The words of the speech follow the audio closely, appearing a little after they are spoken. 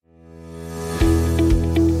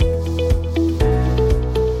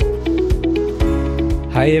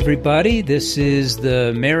Hi, everybody. This is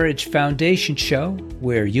the Marriage Foundation Show,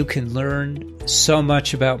 where you can learn so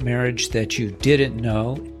much about marriage that you didn't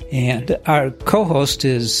know. And our co-host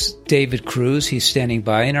is David Cruz. He's standing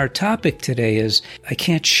by. And our topic today is, I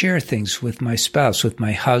can't share things with my spouse, with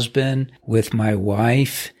my husband, with my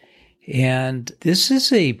wife. And this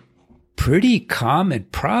is a pretty common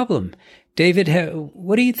problem. David,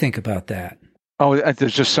 what do you think about that? Oh,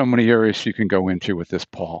 there's just so many areas you can go into with this,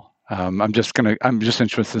 Paul. I'm just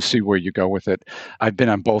interested to see where you go with it. I've been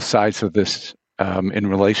on both sides of this in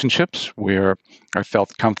relationships where I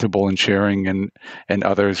felt comfortable in sharing and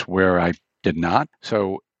others where I did not.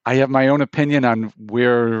 So I have my own opinion on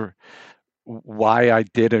why I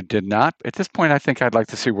did or did not. At this point, I think I'd like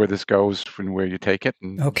to see where this goes and where you take it.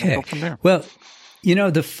 And okay. We'll go from there. Well,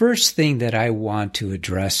 the first thing that I want to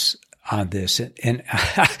address on this, and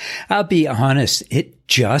I'll be honest, it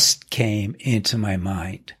just came into my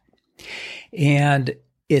mind. And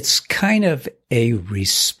it's kind of a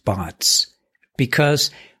response, because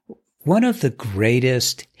one of the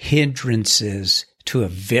greatest hindrances to a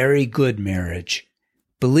very good marriage,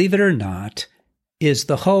 believe it or not, is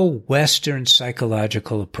the whole Western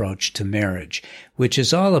psychological approach to marriage, which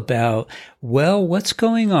is all about, well, what's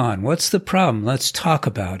going on? What's the problem? Let's talk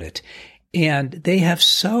about it. And they have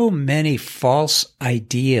so many false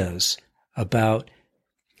ideas about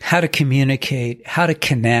how to communicate, how to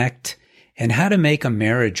connect, and how to make a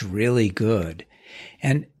marriage really good.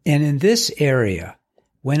 And in this area,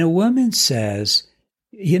 when a woman says,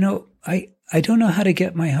 I don't know how to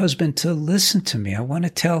get my husband to listen to me. I want to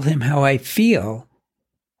tell him how I feel,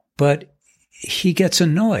 but he gets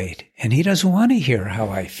annoyed and he doesn't want to hear how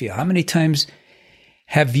I feel. How many times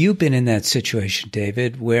have you been in that situation,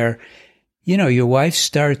 David, where, your wife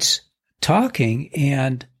starts talking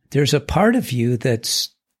and there's a part of you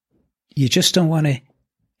you just don't want to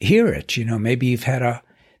hear it. Maybe you've had a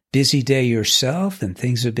busy day yourself and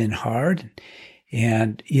things have been hard.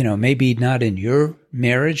 And, maybe not in your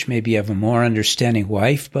marriage, maybe you have a more understanding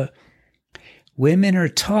wife, but women are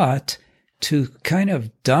taught to kind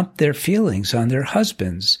of dump their feelings on their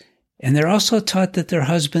husbands. And they're also taught that their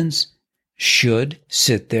husbands should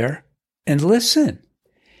sit there and listen.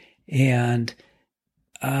 And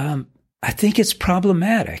I think it's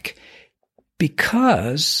problematic,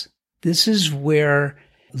 because this is where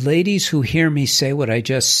ladies who hear me say what I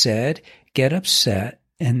just said get upset,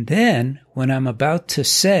 and then when I'm about to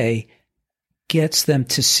say, gets them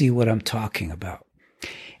to see what I'm talking about.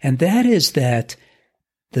 And that is that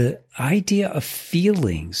the idea of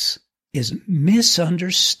feelings is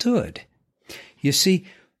misunderstood. You see,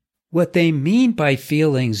 what they mean by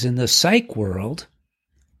feelings in the psych world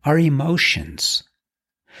are emotions.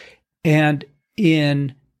 And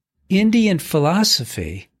in Indian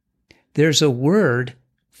philosophy, there's a word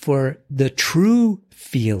for the true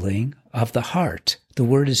feeling of the heart. The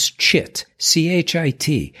word is chit,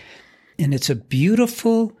 C-H-I-T. And it's a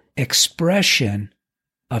beautiful expression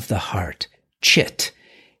of the heart, chit.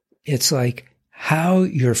 It's like how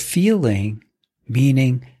you're feeling,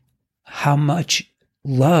 meaning how much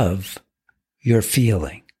love you're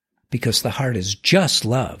feeling, because the heart is just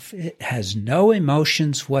love. It has no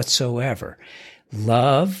emotions whatsoever.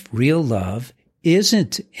 Love, real love,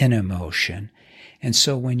 isn't an emotion. And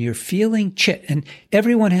so when you're feeling chit, and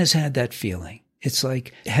everyone has had that feeling. It's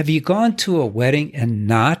like, have you gone to a wedding and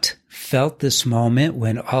not felt this moment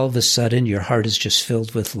when all of a sudden your heart is just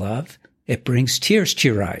filled with love? It brings tears to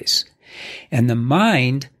your eyes. And the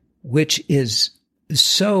mind, which is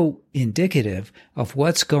so indicative of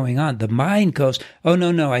what's going on, the mind goes, oh,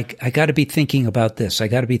 no, I got to be thinking about this. I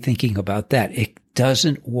got to be thinking about that. It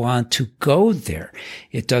doesn't want to go there.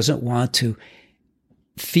 It doesn't want to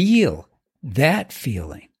feel that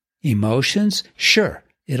feeling. Emotions, sure,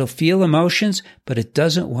 it'll feel emotions, but it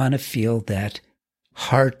doesn't want to feel that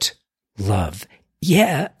heart love.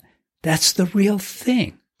 Yeah, that's the real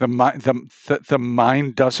thing. The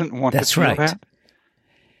mind doesn't want to feel that?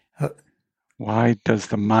 Why does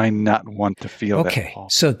the mind not want to feel that? Okay,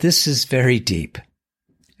 so this is very deep.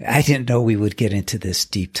 I didn't know we would get into this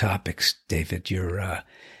deep topics, David. You're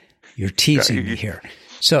teasing me here.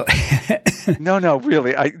 So no,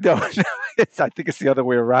 really, I think it's the other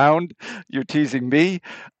way around. You're teasing me.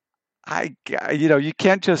 You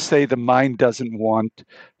can't just say the mind doesn't want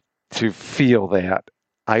to feel that.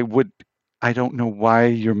 I don't know why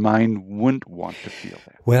your mind wouldn't want to feel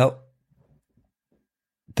that. Well,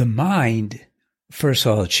 the mind, first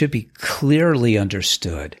of all, it should be clearly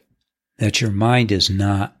understood that your mind is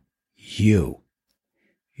not you.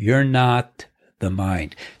 You're not the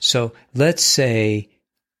mind. So let's say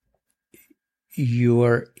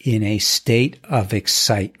you're in a state of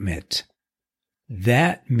excitement.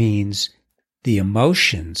 that means the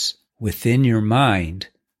emotions within your mind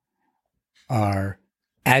are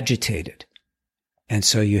agitated. And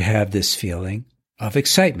so you have this feeling of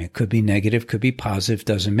excitement. Could be negative, could be positive,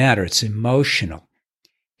 doesn't matter. It's emotional.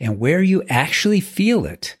 And where you actually feel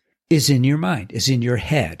it is in your mind, is in your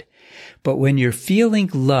head. But when you're feeling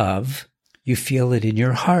love, you feel it in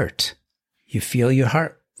your heart. You feel your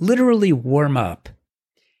heart literally warm up.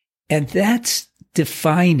 And that's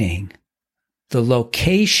defining the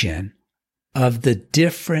location of the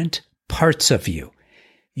different parts of you.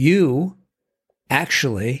 You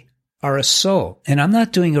actually are a soul. And I'm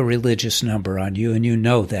not doing a religious number on you, and you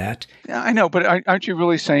know that. Yeah, I know, but aren't you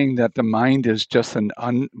really saying that the mind is just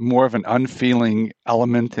more of an unfeeling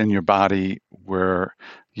element in your body, where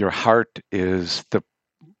your heart is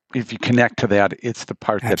if you connect to that, it's the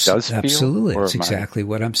part that does feel? Absolutely. That's exactly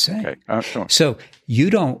what I'm saying. Okay. Sure. So you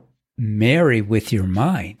don't marry with your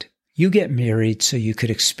mind. You get married so you could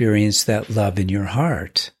experience that love in your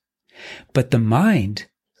heart. But the mind,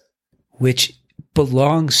 which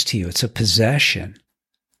belongs to you, it's a possession,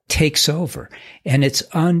 takes over. And it's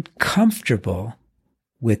uncomfortable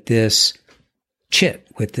with this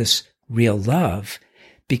with this real love,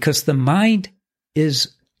 because the mind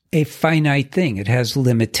is a finite thing. It has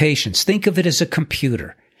limitations. Think of it as a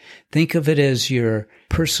computer. Think of it as your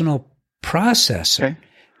personal processor.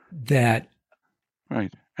 Okay.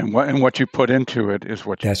 Right. And what you put into it is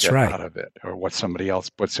what you get out of it, or what somebody else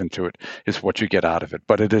puts into it is what you get out of it.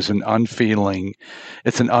 But it is an unfeeling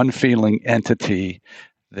entity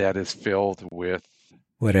that is filled with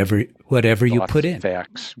whatever you thoughts, put in,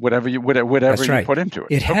 facts, whatever you put into it.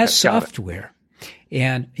 It has software,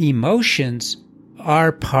 and emotions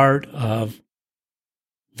are part of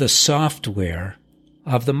the software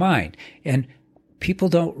of the mind. And people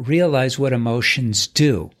don't realize what emotions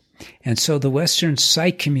do. And so the Western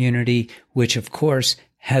psych community, which of course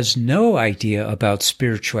has no idea about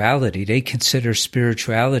spirituality, they consider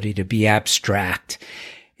spirituality to be abstract,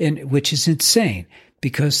 and which is insane,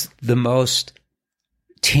 because the most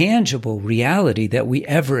tangible reality that we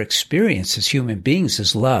ever experience as human beings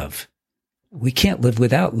is love. We can't live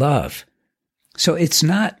without love. So it's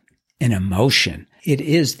not an emotion. It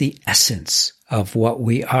is the essence of what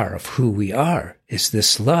we are, of who we are, is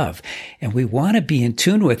this love. And we want to be in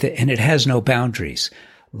tune with it, and it has no boundaries.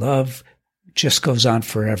 Love just goes on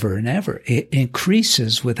forever and ever. It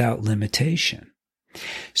increases without limitation.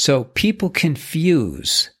 So people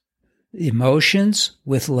confuse emotions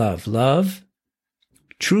with love. Love,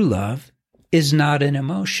 true love, is not an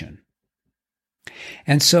emotion.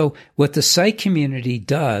 And so what the psych community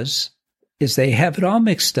does is they have it all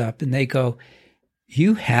mixed up, and they go,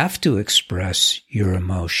 you have to express your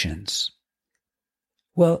emotions.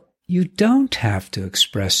 Well, you don't have to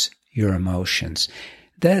express your emotions.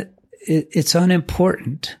 It's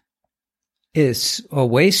unimportant. It's a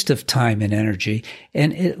waste of time and energy,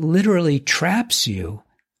 and it literally traps you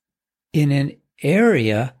in an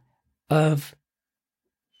area of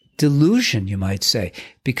delusion, you might say,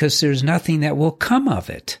 because there's nothing that will come of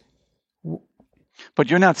it. But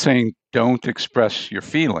you're not saying don't express your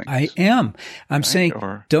feelings. I am. I'm saying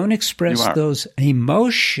don't express those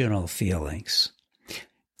emotional feelings.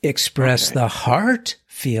 Express the heart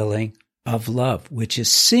feeling of love, which is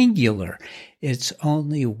singular. It's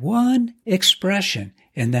only one expression,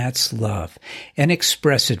 and that's love. And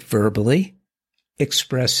express it verbally,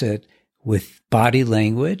 express it with body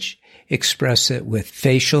language, express it with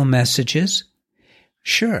facial messages.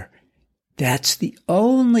 Sure, that's the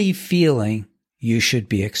only feeling you should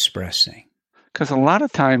be expressing. Because a lot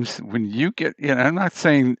of times when you get, I'm not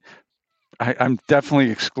saying, I'm definitely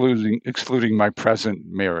excluding my present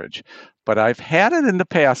marriage, but I've had it in the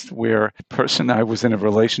past where the person I was in a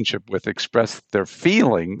relationship with expressed their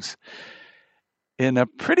feelings in a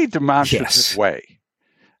pretty demonstrative way.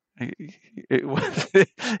 It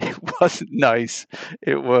wasn't nice.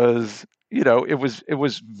 It was, it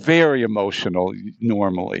was very emotional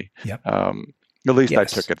normally. Yep. At least I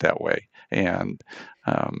took it that way. And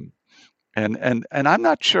I'm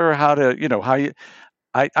not sure how to,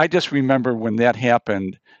 I just remember when that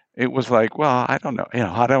happened, it was like, well, I don't know,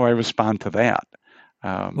 how do I respond to that?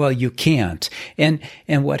 Well, you can't. And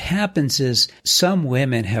what happens is some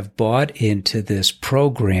women have bought into this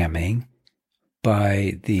programming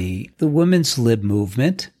by the women's lib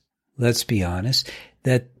movement, let's be honest,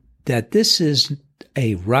 that this is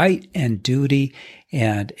a right and duty,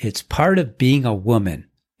 and it's part of being a woman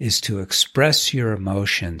is to express your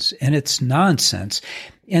emotions. And it's nonsense.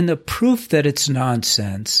 And the proof that it's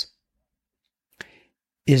nonsense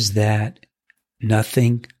is that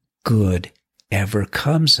nothing good ever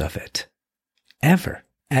comes of it. Ever.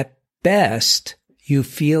 At best, you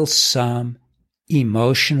feel some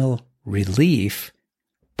emotional relief,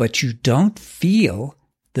 but you don't feel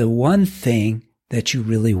the one thing that you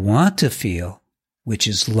really want to feel, which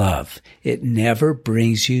is love. It never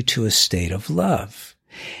brings you to a state of love.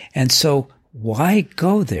 And so why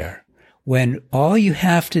go there when all you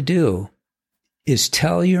have to do is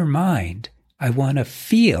tell your mind, I want to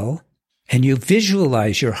feel, and you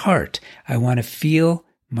visualize your heart. I want to feel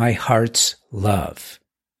my heart's love.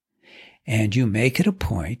 And you make it a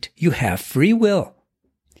point. You have free will.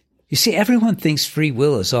 You see, everyone thinks free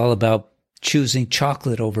will is all about choosing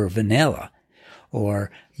chocolate over vanilla.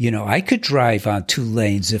 Or, I could drive on 2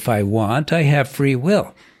 lanes if I want. I have free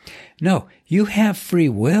will. No, you have free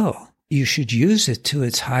will. You should use it to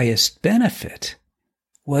its highest benefit.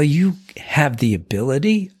 Well, you have the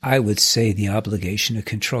ability, I would say the obligation to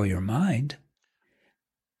control your mind.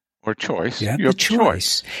 Or choice. You have the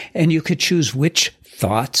choice. And you could choose which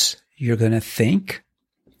thoughts you're going to think.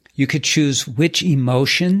 You could choose which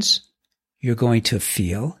emotions you're going to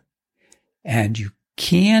feel. And you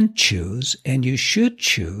can choose, and you should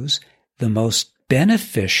choose, the most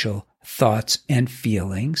beneficial thoughts and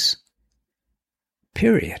feelings,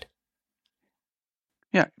 period.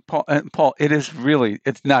 Yeah, Paul,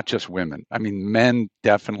 it's not just women. I mean, men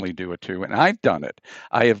definitely do it too. And I've done it.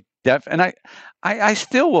 I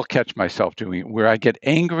still will catch myself doing it where I get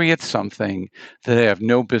angry at something that I have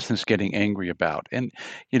no business getting angry about. And,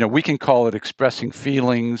 we can call it expressing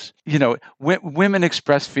feelings. Women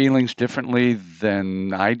express feelings differently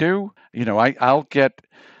than I do. It'll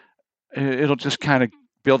just kind of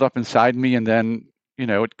build up inside me, and then,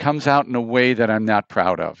 it comes out in a way that I'm not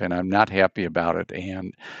proud of, and I'm not happy about it.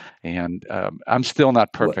 And I'm still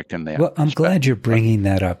not perfect in that. Well, I'm glad you're bringing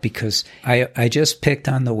that up, because I just picked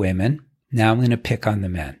on the women. Now I'm going to pick on the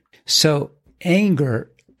men. So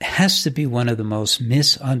anger has to be one of the most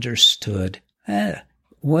misunderstood,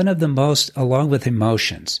 along with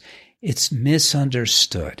emotions, it's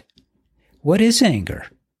misunderstood. What is anger?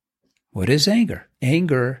 What is anger?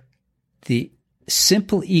 Anger, the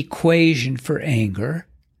simple equation for anger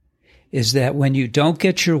is that when you don't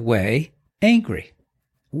get your way, angry.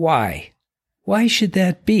 Why? Why should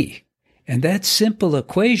that be? And that simple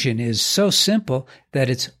equation is so simple that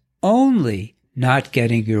it's only not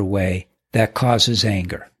getting your way that causes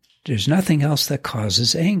anger. There's nothing else that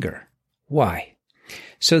causes anger. Why?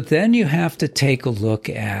 So then you have to take a look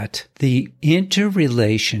at the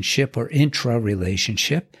interrelationship or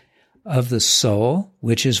intra-relationship of the soul,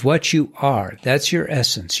 which is what you are. That's your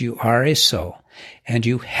essence. You are a soul. And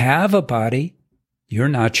you have a body. You're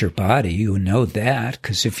not your body. You know that,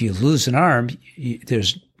 because if you lose an arm,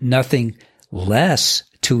 there's nothing less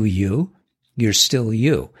to you. You're still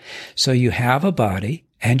you. So you have a body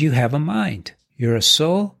and you have a mind. You're a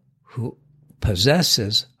soul who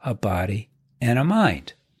possesses a body and a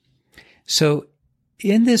mind. So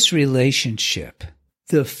in this relationship,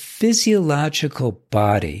 the physiological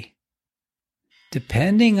body,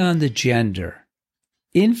 depending on the gender,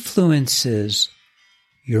 influences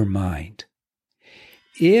your mind.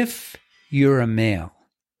 If you're a male,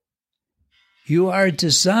 you are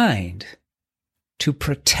designed to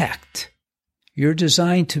protect. You're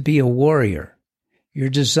designed to be a warrior. You're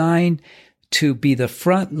designed to be the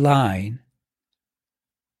front line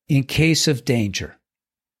in case of danger.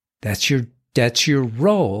 That's your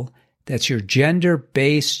role. That's your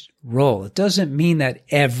gender-based role. It doesn't mean that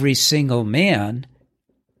every single man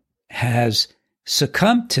has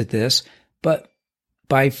succumbed to this, but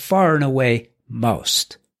by far and away,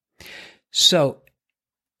 most. So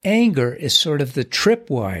anger is sort of the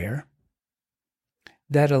tripwire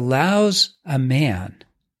that allows a man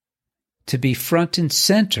to be front and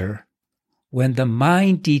center when the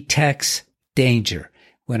mind detects danger.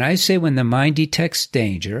 When I say when the mind detects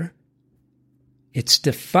danger, it's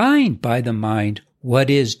defined by the mind what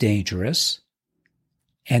is dangerous,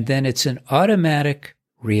 and then it's an automatic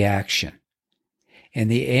reaction. And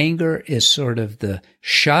the anger is sort of the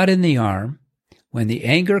shot in the arm. When the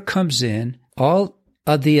anger comes in, all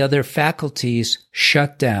of the other faculties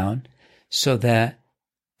shut down so that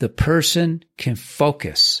the person can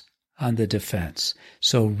focus on the defense.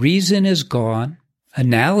 So reason is gone,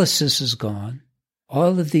 analysis is gone,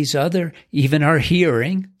 all of these other, even our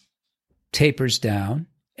hearing, tapers down.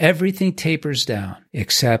 Everything tapers down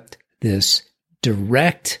except this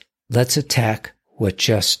direct, let's attack what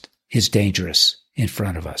just is dangerous in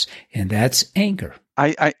front of us. And that's anger.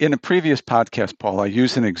 I in a previous podcast, Paul, I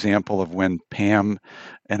used an example of when Pam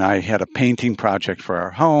and I had a painting project for our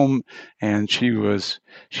home, and she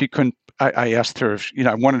couldn't I asked her if,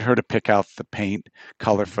 I wanted her to pick out the paint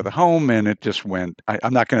color for the home, and it just went.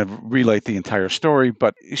 I'm not going to relate the entire story,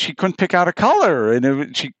 but she couldn't pick out a color,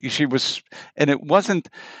 and she was, and it wasn't.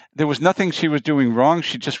 There was nothing she was doing wrong.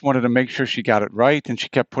 She just wanted to make sure she got it right, and she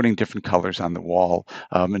kept putting different colors on the wall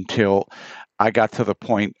until I got to the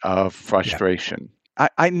point of frustration. Yeah.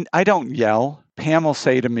 I don't yell. Pam will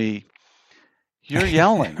say to me, "You're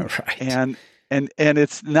yelling," right. and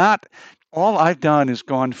it's not. All I've done is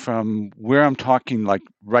gone from where I'm talking like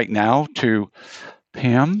right now to,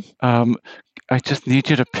 Pam, I just need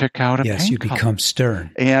you to pick out a paint Yes, you color. become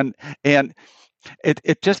stern. And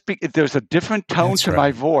it just there's a different tone to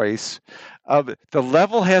my voice. The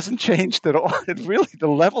level hasn't changed at all. The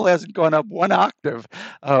level hasn't gone up 1 octave,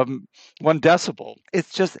 1 decibel.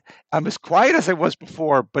 It's just, I'm as quiet as I was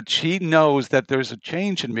before, but she knows that there's a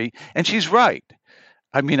change in me, and she's right.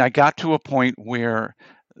 I mean, I got to a point where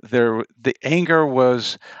the anger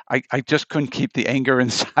was, I just couldn't keep the anger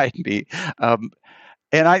inside me.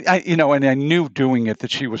 And I knew doing it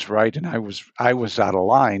that she was right, and I was out of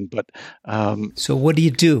line. But so what do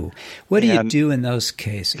you do? What do you do in those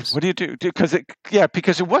cases? What do you do? Because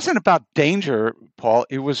it wasn't about danger, Paul.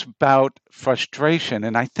 It was about frustration,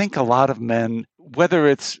 and I think a lot of men, whether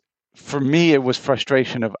it's, for me, it was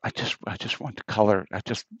frustration of I just want to color.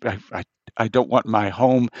 I don't want my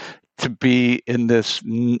home to be in this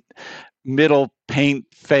middle paint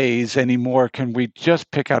phase anymore. Can we just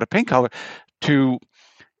pick out a paint color? To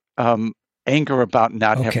anger about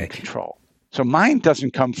not having control. So mine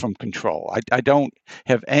doesn't come from control. I don't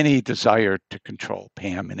have any desire to control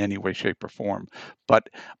Pam in any way, shape, or form. But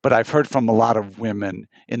I've heard from a lot of women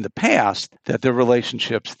in the past that their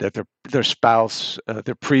relationships, that their spouse,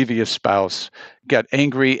 their previous spouse, get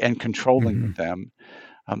angry and controlling with them.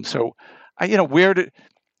 So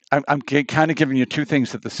I'm kind of giving you two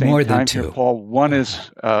things at the same More time than two. here, Paul. One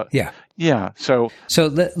is So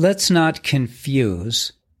let's not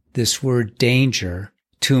confuse this word danger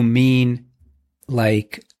to mean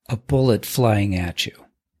like a bullet flying at you.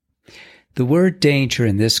 The word danger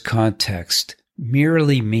in this context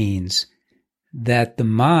merely means that the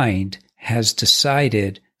mind has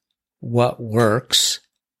decided what works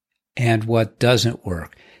and what doesn't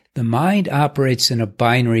work. The mind operates in a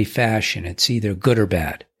binary fashion. It's either good or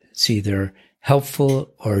bad. It's either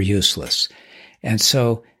helpful or useless. And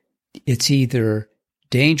so it's either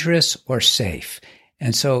dangerous or safe.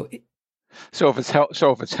 And so if it's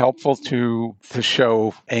helpful to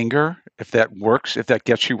show anger, if that works, if that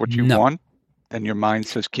gets you what you want, then your mind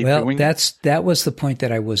says keep doing it. That was the point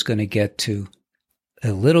that I was going to get to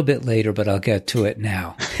a little bit later, but I'll get to it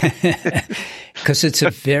now. Because it's a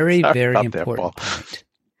very, very important point.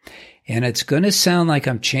 And it's going to sound like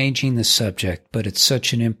I'm changing the subject, but it's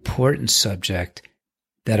such an important subject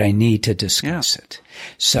that I need to discuss it.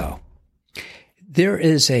 So there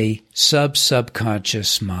is a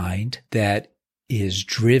subconscious mind that is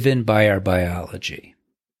driven by our biology.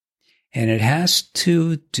 And it has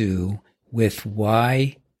to do with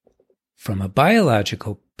why, from a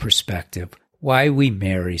biological perspective, why we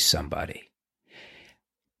marry somebody.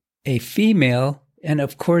 A female, and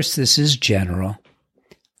of course this is general,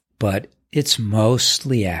 but it's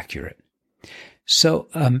mostly accurate. So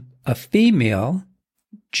a female,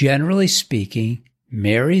 generally speaking,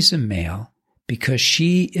 marries a male because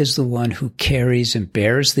she is the one who carries and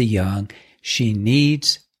bears the young. She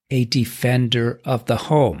needs a defender of the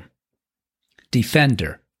home.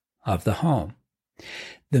 Defender of the home.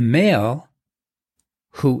 The male,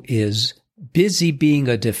 who is busy being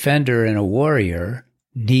a defender and a warrior,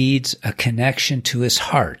 needs a connection to his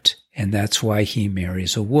heart, and that's why he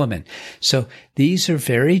marries a woman. So these are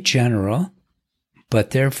very general,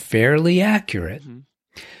 but they're fairly accurate. Mm-hmm.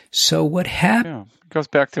 So what happened? It goes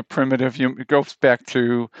back to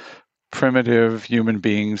primitive human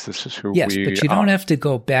beings. This is who we are. Yes, but you don't have to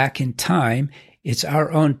go back in time. It's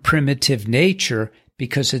our own primitive nature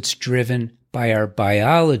because it's driven by our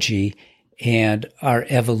biology, and our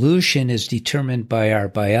evolution is determined by our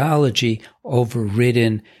biology,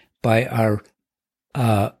 overridden by our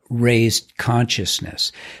raised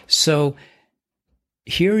consciousness. So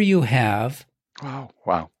here you have. Wow.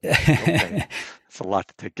 Okay. That's a lot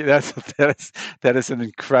to take. That is an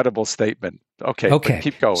incredible statement. Okay.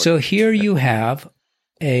 Keep going. So here you have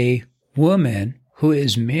a woman who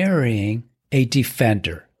is marrying a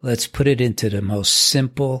defender. Let's put it into the most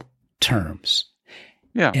simple terms.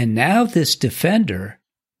 Yeah. And now this defender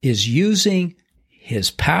is using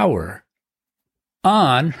his power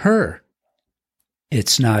on her.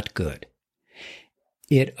 It's not good.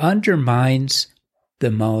 It undermines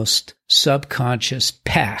the most subconscious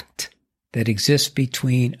pact that exists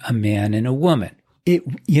between a man and a woman.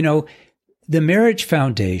 the Marriage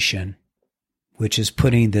Foundation, which is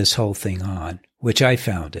putting this whole thing on, which I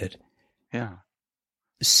founded, Yeah.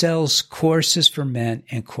 sells courses for men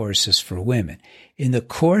and courses for women. In the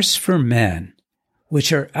course for men,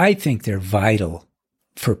 which are, I think they're vital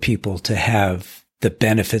for people to have the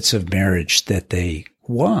benefits of marriage that they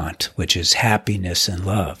want, which is happiness and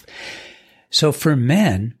love. So for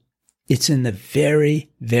men, it's in the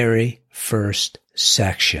very, very first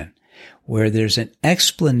section where there's an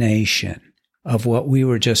explanation of what we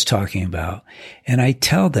were just talking about. And I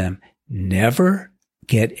tell them, never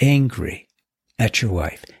get angry at your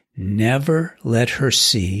wife. Never let her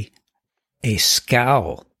see a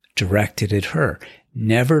scowl directed at her.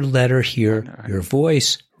 Never let her hear your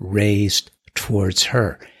voice raised towards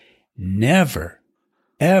her. Never,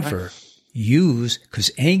 ever use,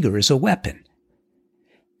 because anger is a weapon.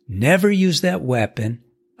 Never use that weapon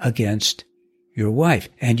against your wife.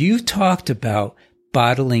 And you talked about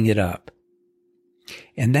bottling it up.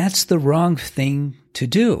 And that's the wrong thing to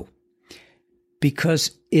do,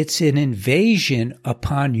 because it's an invasion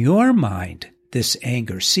upon your mind, this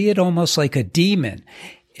anger. See it almost like a demon.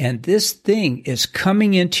 And this thing is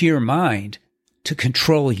coming into your mind to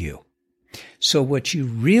control you. So what you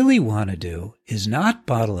really want to do is not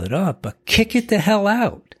bottle it up, but kick it the hell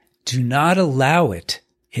out. Do not allow it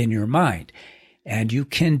in your mind. And you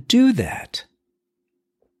can do that.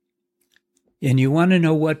 And you want to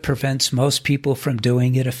know what prevents most people from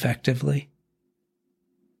doing it effectively?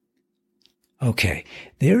 Okay,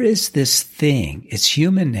 there is this thing, it's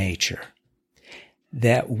human nature,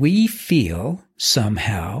 that we feel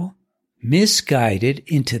somehow misguided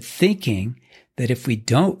into thinking that if we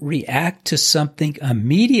don't react to something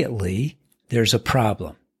immediately, there's a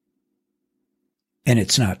problem. And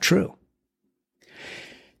it's not true.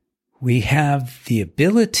 We have the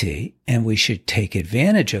ability, and we should take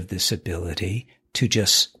advantage of this ability, to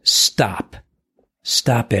just stop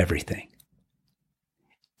everything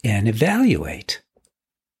and evaluate,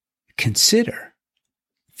 consider,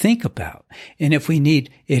 think about. And if we need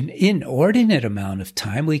an inordinate amount of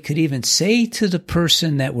time, we could even say to the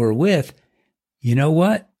person that we're with, you know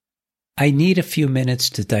what? I need a few minutes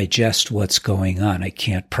to digest what's going on. I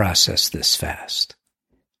can't process this fast.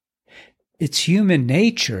 It's human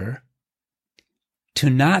nature to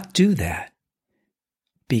not do that,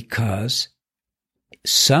 because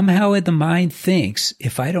somehow the mind thinks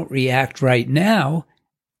if I don't react right now,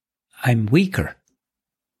 I'm weaker.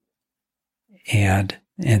 And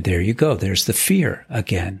there you go. There's the fear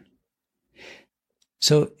again.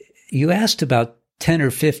 So you asked about 10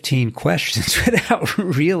 or 15 questions without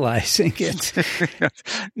realizing it.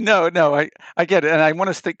 No, I get it. And I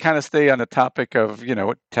want to kind of stay on the topic of,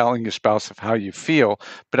 telling your spouse of how you feel.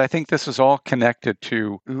 But I think this is all connected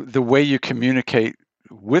to the way you communicate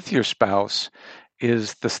with your spouse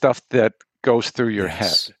is the stuff that goes through your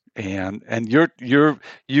head. And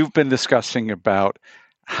you've been discussing about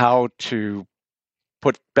how to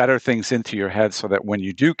put better things into your head so that when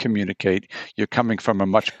you do communicate, you're coming from a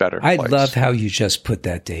much better place. I love how you just put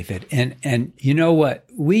that, David. And you know what?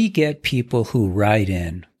 We get people who write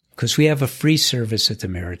in, because we have a free service at the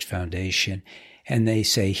Marriage Foundation, and they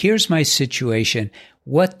say, here's my situation.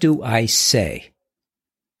 What do I say?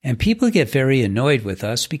 And people get very annoyed with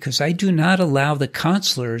us because I do not allow the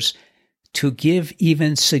counselors to give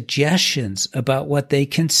even suggestions about what they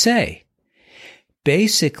can say.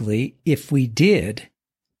 Basically, if we did,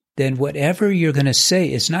 then whatever you're going to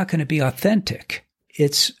say is not going to be authentic.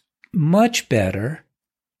 It's much better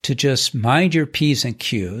to just mind your P's and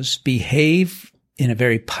Q's, behave in a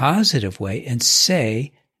very positive way, and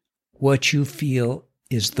say what you feel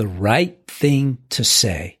is the right thing to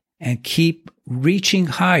say, and keep reaching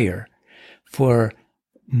higher for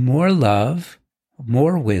more love,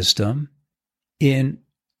 more wisdom in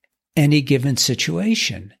any given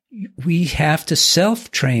situation. We have to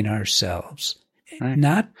self-train ourselves, right.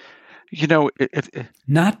 Not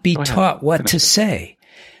be taught what to say,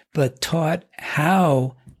 but taught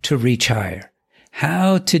how to reach higher,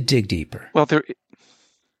 how to dig deeper. Well, there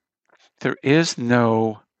is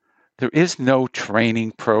no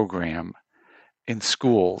training program in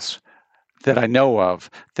schools that I know of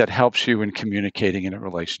that helps you in communicating in a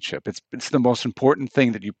relationship. It's the most important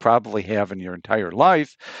thing that you probably have in your entire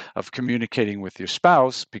life of communicating with your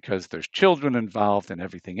spouse, because there's children involved and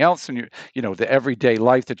everything else in the everyday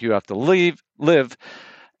life that you have to live,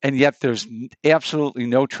 and yet there's absolutely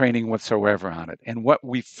no training whatsoever on it. And what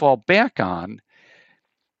we fall back on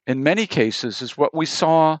in many cases is what we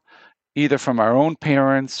saw either from our own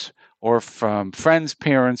parents or from friends'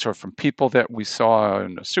 parents, or from people that we saw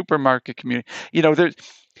in a supermarket community.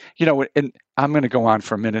 And I'm going to go on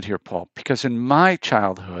for a minute here, Paul, because in my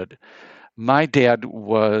childhood, my dad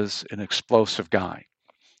was an explosive guy.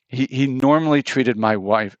 He normally treated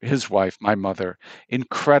his wife, my mother,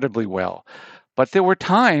 incredibly well. But there were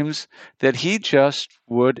times that he just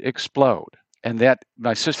would explode. And that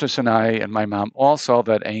my sisters and I and my mom all saw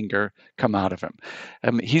that anger come out of him.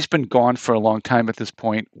 He's been gone for a long time at this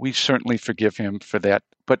point. We certainly forgive him for that.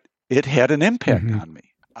 But it had an impact on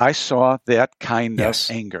me. I saw that kind of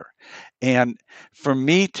anger. And for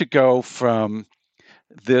me to go from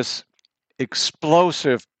this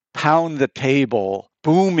explosive, pound the table,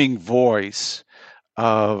 booming voice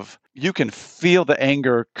of you can feel the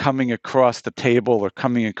anger coming across the table or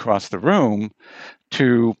coming across the room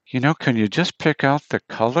to, can you just pick out the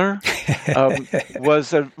color?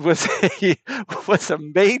 Was a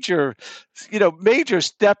major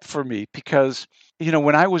step for me because,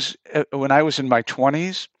 when I was in my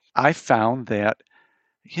 20s, I found that,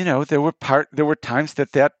 there were times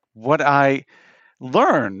that what I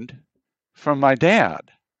learned from my dad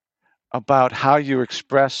about how you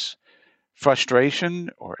express frustration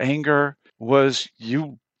or anger was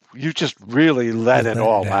you just really let it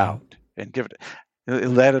all out and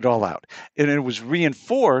let it all out. And it was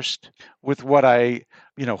reinforced with what I,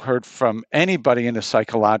 heard from anybody in the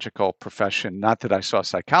psychological profession. Not that I saw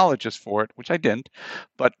psychologists for it, which I didn't,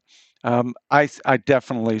 but I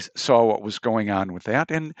definitely saw what was going on with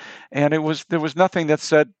that. And there was nothing that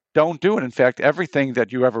said, don't do it. In fact, everything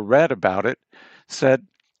that you ever read about it said,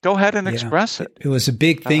 go ahead and express it. It was a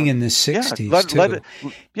big thing in the 60s, too.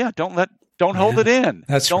 Don't hold it in.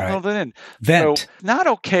 Don't hold it in. Vent. So not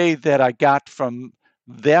okay that I got from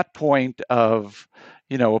that point of,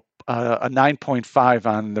 a 9.5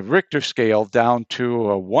 on the Richter scale down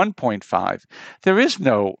to a 1.5.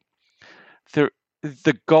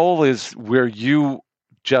 The goal is where you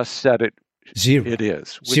just said it. Zero. It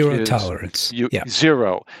is. Zero tolerance.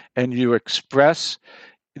 Zero. And you express,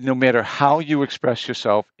 no matter how you express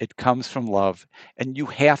yourself, it comes from love, and you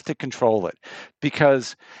have to control it.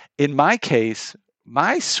 Because in my case,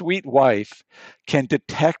 my sweet wife can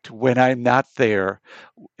detect when I'm not there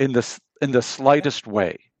in the slightest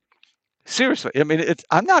way. Seriously. I mean,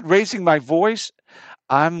 I'm not raising my voice.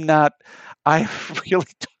 I'm really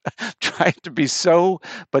trying to be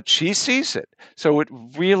but she sees it. So it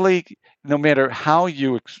really, no matter how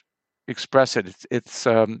you express it, it's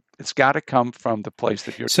got to come from the place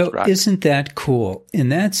that you're describing. So isn't that cool? In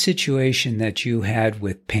that situation that you had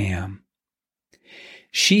with Pam,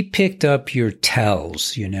 she picked up your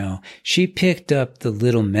tells, she picked up the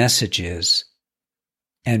little messages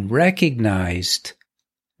and recognized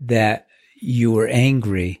that you were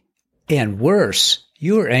angry, and worse,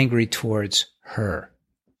 you were angry towards her.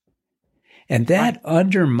 And that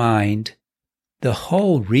undermined the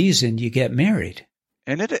whole reason you get married.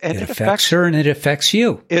 And it affects her and it affects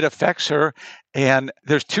you. It affects her. And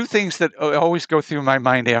there's two things that always go through my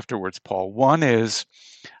mind afterwards, Paul. One is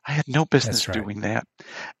I had no business doing that.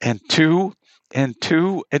 And two,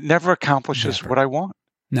 it never accomplishes what I want.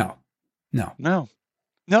 No,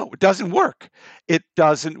 it doesn't work. It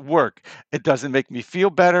doesn't work. It doesn't make me feel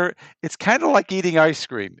better. It's kind of like eating ice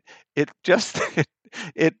cream. It just,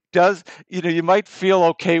 it does, you might feel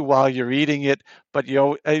okay while you're eating it, but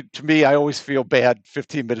to me, I always feel bad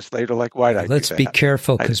 15 minutes later, like, why did I do that? Let's be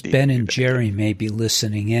careful because Ben and Jerry may be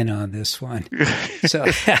listening in on this one. So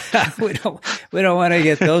we don't want to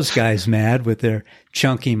get those guys mad with their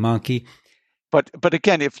chunky monkey. But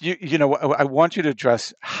again, if I want you to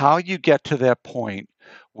address how you get to that point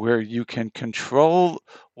where you can control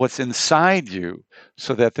what's inside you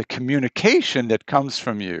so that the communication that comes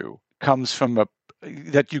from you comes from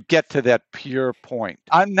that you get to that pure point.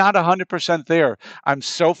 I'm not 100% there. I'm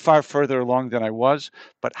so far further along than I was,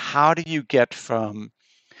 but how do you get from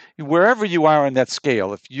wherever you are on that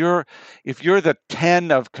scale? If you're the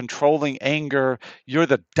 10 of controlling anger, you're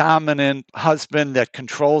the dominant husband that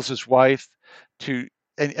controls his wife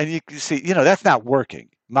and you can see, that's not working.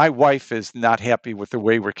 My wife is not happy with the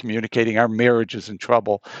way we're communicating. Our marriage is in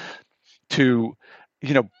trouble. To,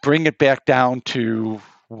 bring it back down to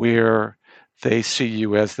where they see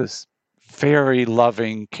you as this very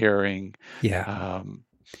loving, caring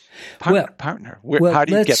partner. How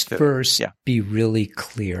do you get there? Let's first be really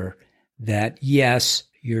clear that, yes,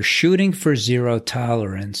 you're shooting for zero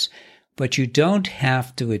tolerance, but you don't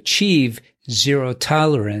have to achieve zero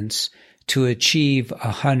tolerance to achieve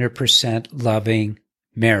 100% loving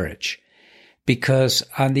marriage. Because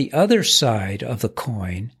on the other side of the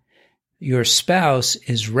coin, your spouse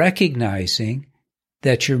is recognizing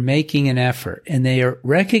that you're making an effort, and they are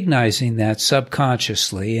recognizing that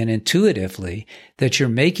subconsciously and intuitively that you're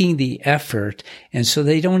making the effort, and so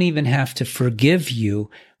they don't even have to forgive you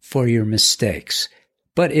for your mistakes.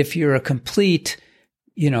 But if you're a complete,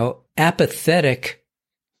 apathetic,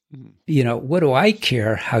 what do I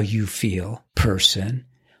care how you feel person?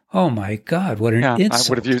 Oh my God, what an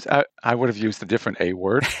insult. I would have used a different A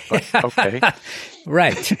word, but okay.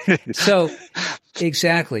 Right. So,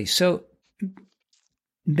 exactly. So,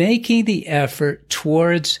 making the effort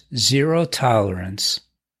towards zero tolerance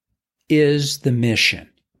is the mission.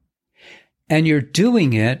 And you're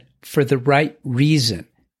doing it for the right reason.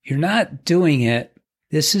 You're not doing it,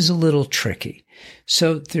 this is a little tricky.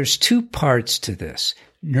 So there's two parts to this.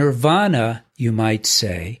 Nirvana, you might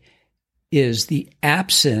say, is the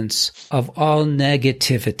absence of all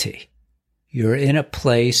negativity. You're in a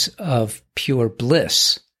place of pure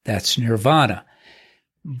bliss. That's nirvana.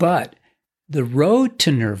 But the road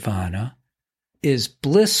to nirvana is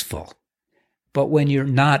blissful. But when you're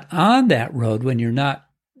not on that road, when you're not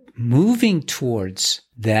moving towards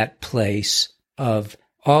that place of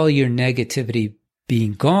all your negativity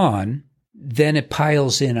being gone, then it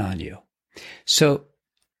piles in on you. So,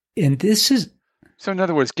 and this is... So in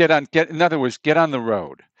other words, get on the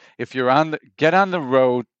road. If you're get on the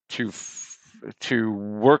road to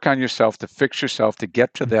work on yourself, to fix yourself, to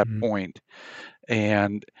get to that point.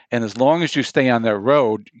 And as long as you stay on that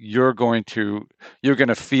road, you're going to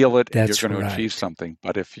feel it. And you're going to achieve something.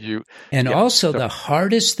 But if you the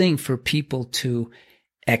hardest thing for people to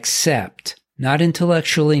accept, not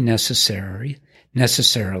intellectually necessarily,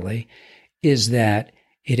 is that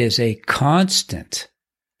it is a constant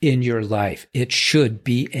in your life. It should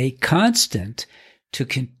be a constant to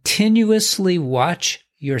continuously watch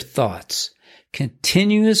your thoughts,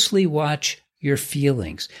 continuously watch your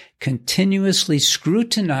feelings, continuously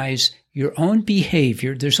scrutinize your own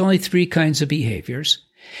behavior. There's only 3 kinds of behaviors.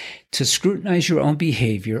 To scrutinize your own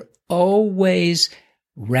behavior, always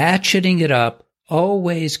ratcheting it up,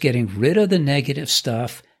 always getting rid of the negative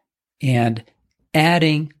stuff and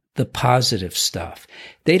adding the positive stuff.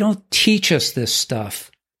 They don't teach us this stuff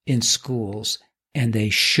in schools, and they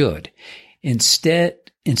should. Instead,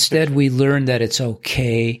 we learn that it's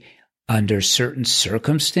okay under certain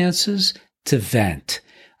circumstances to vent,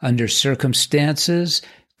 under circumstances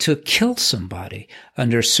to kill somebody,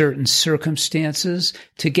 under certain circumstances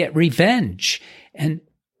to get revenge. And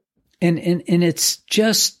it's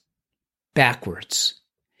just backwards.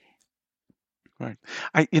 Right.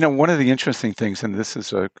 One of the interesting things, and this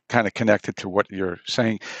is kind of connected to what you're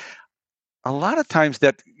saying, a lot of times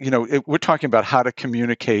that, we're talking about how to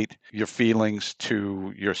communicate your feelings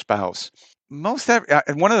to your spouse. And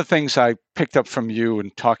one of the things I picked up from you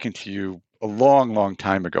and talking to you a long, long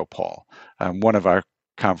time ago, Paul, one of our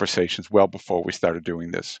conversations well before we started doing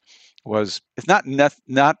this, was it's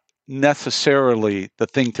not necessarily the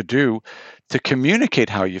thing to do to communicate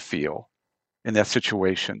how you feel in that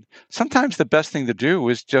situation. Sometimes the best thing to do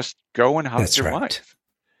is just go and hug your wife.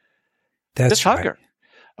 Just hug her.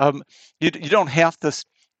 You don't have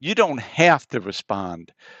to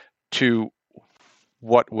respond to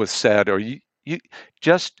what was said, or you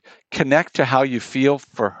just connect to how you feel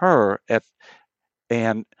for her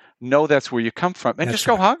and know that's where you come from, and just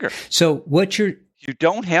go hug her. So you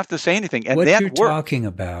don't have to say anything, and what that you're works. Talking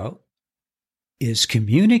about is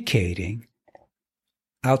communicating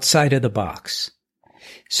outside of the box.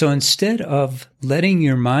 So instead of letting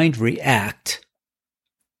your mind react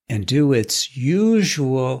and do its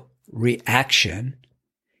usual reaction,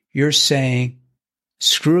 you're saying,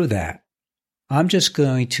 screw that. I'm just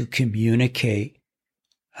going to communicate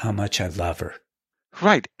how much I love her.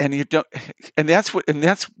 Right. And that's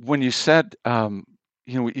when you said,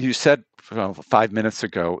 you said 5 minutes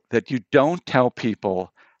ago that you don't tell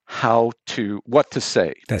people what to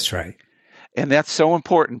say. That's right. And that's so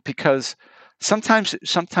important, because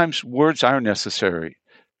sometimes words are necessary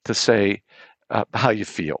to say how you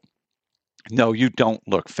feel. No, you don't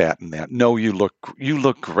look fat in that. No, you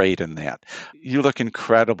look great in that. You look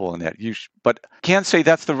incredible in that. But can't say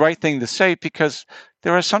that's the right thing to say, because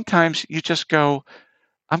there are sometimes you just go,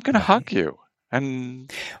 I'm going to hug you.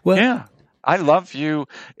 And I love you.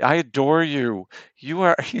 I adore you. You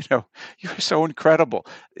are so incredible.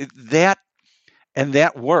 That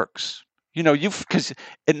works. Because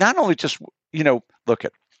it not only just,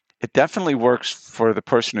 it definitely works for the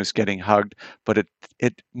person who's getting hugged, but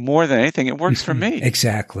it more than anything, it works for me.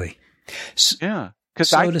 Exactly. So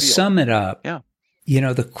to sum it up,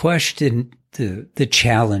 the question, the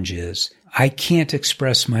challenge is, I can't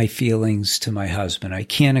express my feelings to my husband. I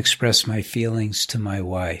can't express my feelings to my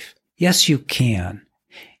wife. Yes, you can,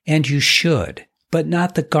 and you should, but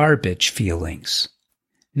not the garbage feelings,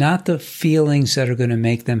 not the feelings that are going to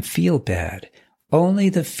make them feel bad. Only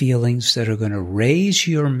the feelings that are going to raise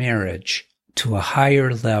your marriage to a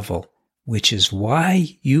higher level which is why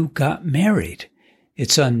you got married.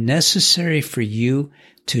 It's unnecessary for you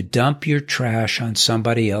to dump your trash on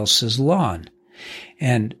somebody else's lawn,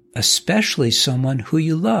 and especially someone who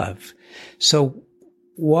you love. So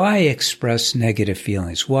why express negative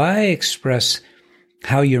feelings? Why express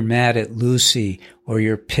how you're mad at Lucy or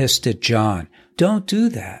you're pissed at John? Don't do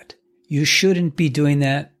that. You shouldn't be doing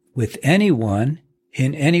that with anyone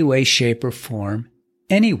in any way, shape, or form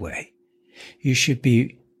anyway. You should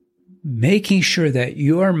be making sure that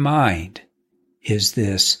your mind is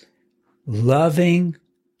this loving,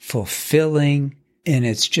 fulfilling, and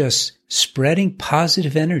it's just spreading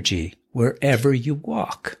positive energy wherever you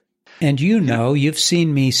walk. And you've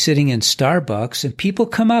seen me sitting in Starbucks and people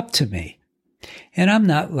come up to me. And I'm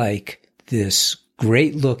not like this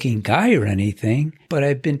great looking guy or anything, but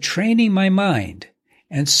I've been training my mind.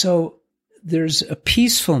 And so there's a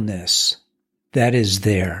peacefulness that is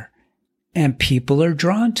there and people are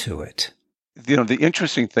drawn to it. The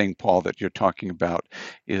interesting thing, Paul, that you're talking about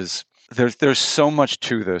is there's so much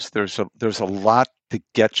to this. There's a lot to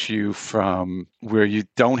get you from where you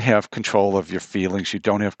don't have control of your feelings, you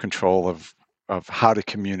don't have control of how to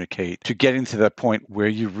communicate, to getting to that point where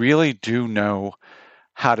you really do know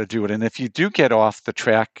how to do it. And if you do get off the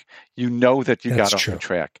track, you know that you got off the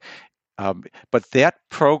track. But that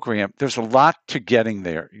program, there's a lot to getting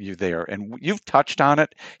there. And you've touched on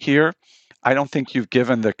it here. I don't think you've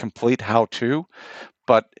given the complete how-to,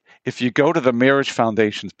 but if you go to the Marriage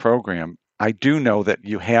Foundations program, I do know that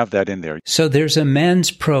you have that in there. So there's a men's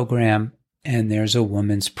program and there's a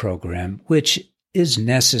women's program, which is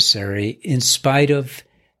necessary in spite of,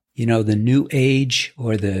 the new age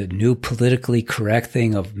or the new politically correct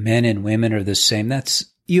thing of men and women are the same.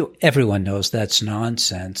 Everyone knows that's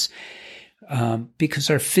nonsense. Because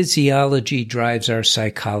our physiology drives our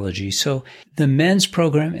psychology. So the men's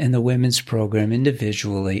program and the women's program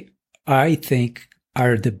individually, I think,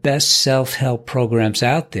 are the best self-help programs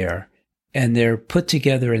out there. And they're put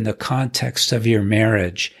together in the context of your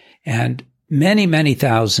marriage. And many, many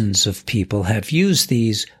thousands of people have used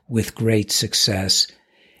these with great success.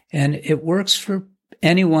 And it works for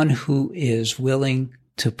anyone who is willing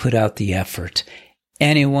to put out the effort,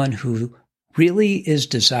 anyone who really is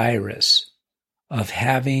desirous of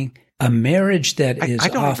having a marriage that is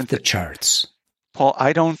off the charts. Paul,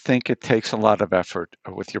 I don't think it takes a lot of effort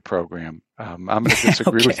with your program. I'm going to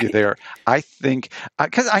disagree with you there. I think,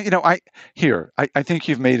 because I think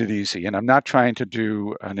you've made it easy, and I'm not trying to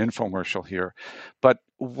do an infomercial here, but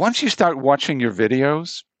once you start watching your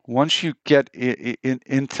videos, once you get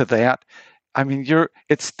into that, you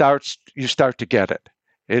start to get it.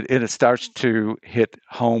 It starts to hit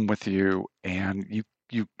home with you, and you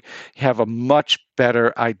have a much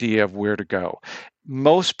better idea of where to go.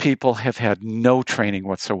 Most people have had no training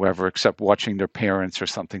whatsoever except watching their parents or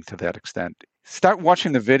something to that extent. Start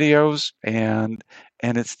watching the videos and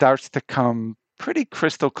it starts to come pretty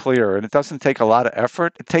crystal clear, and it doesn't take a lot of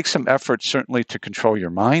effort. It takes some effort certainly to control your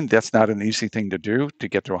mind. That's not an easy thing to do, to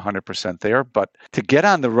get to 100% there, but to get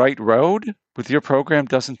on the right road with your program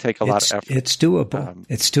doesn't take a lot of effort. It's doable.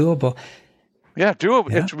 It's doable. Yeah,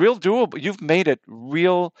 doable. Yeah. It's real doable. You've made it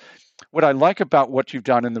real. What I like about what you've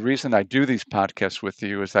done, and the reason I do these podcasts with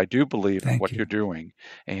you, is I do believe in what you're doing,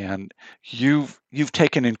 and you've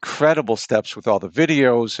taken incredible steps with all the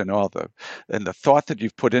videos and the thought that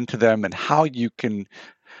you've put into them, and how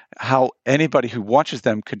anybody who watches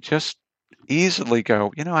them could just easily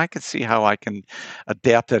go, I could see how I can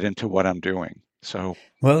adapt that into what I'm doing. So,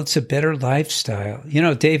 well, it's a better lifestyle.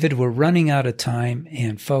 David, we're running out of time,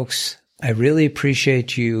 and folks, I really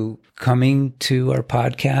appreciate you coming to our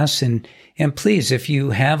podcast. And please, if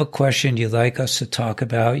you have a question you'd like us to talk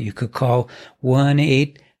about, you could call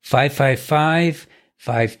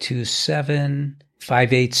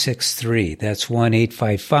 1-855-527-5863. That's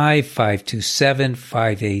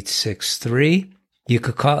 1-855-527-5863. You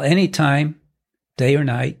could call anytime, day or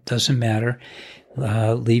night, doesn't matter.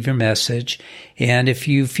 Leave your message. And if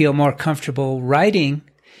you feel more comfortable writing,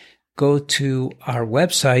 go to our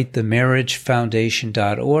website,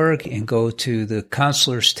 themarriagefoundation.org, and go to the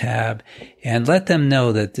counselors tab and let them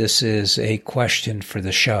know that this is a question for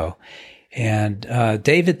the show. And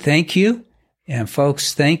David, thank you. And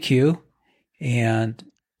folks, thank you. And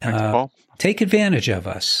take advantage of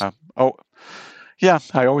us. Yeah,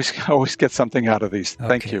 I always get something out of these.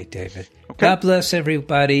 Thank you, David. Okay. God bless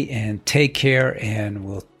everybody and take care, and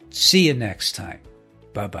we'll see you next time.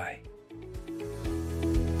 Bye-bye.